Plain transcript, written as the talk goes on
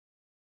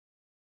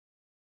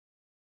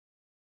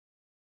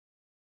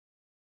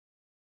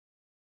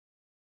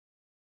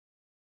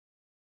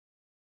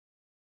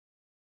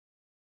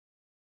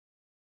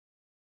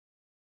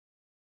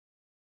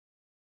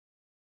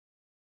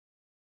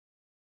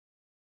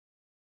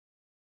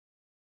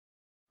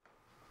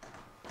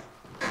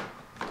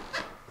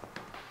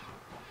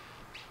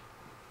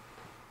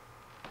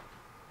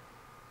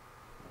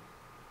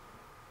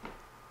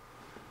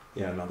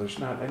Yeah, no, there's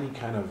not any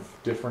kind of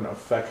different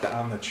effect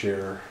on the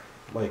chair,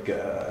 like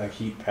a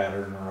heat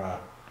pattern or a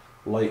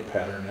light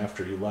pattern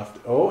after you left.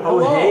 Oh,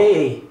 hello! Oh,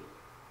 hey!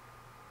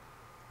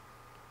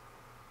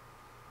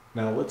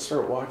 Now let's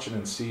start watching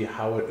and see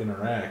how it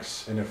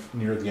interacts, and if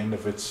near the end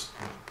of its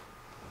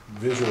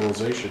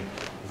visualization,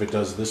 if it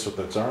does this with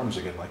its arms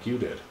again, like you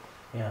did.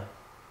 Yeah.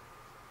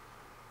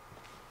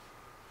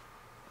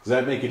 Does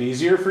that make it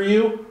easier for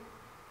you?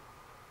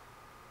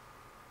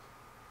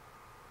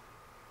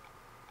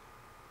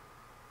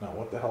 Now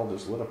what the hell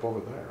just lit up over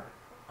there?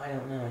 I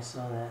don't know, I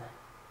saw that.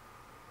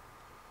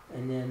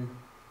 And then,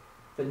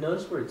 but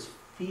notice where its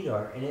feet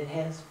are, and it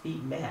has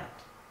feet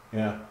mapped.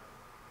 Yeah.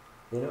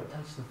 They don't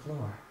touch the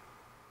floor.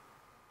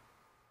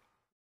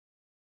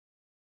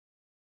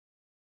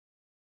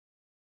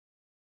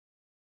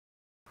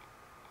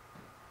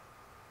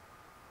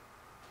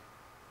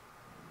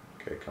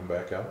 Okay, come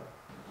back out.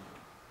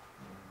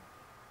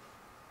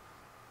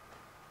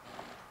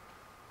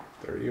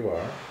 There you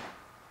are.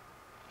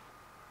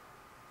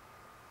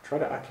 Try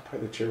to occupy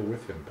the chair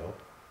with him, Bill.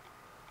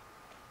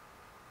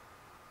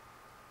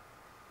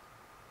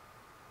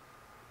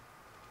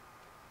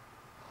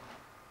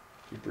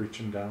 Keep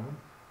reaching down.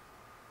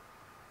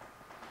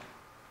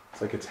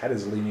 It's like its head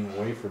is leaning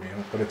away from you,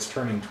 but it's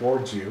turning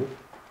towards you.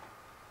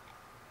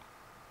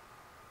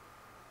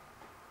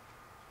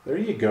 There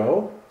you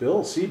go.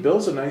 Bill, see,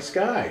 Bill's a nice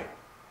guy.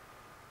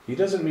 He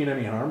doesn't mean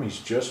any harm. He's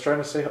just trying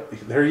to say,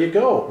 there you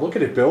go. Look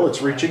at it, Bill.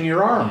 It's reaching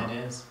your arm. Yeah,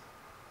 it is.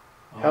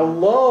 Oh.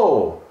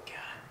 Hello.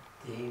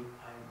 God, Dave,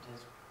 I'm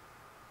just...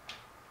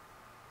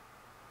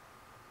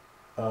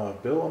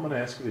 Bill, I'm going to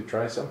ask you to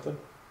try something.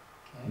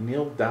 Okay.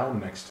 Kneel down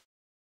next to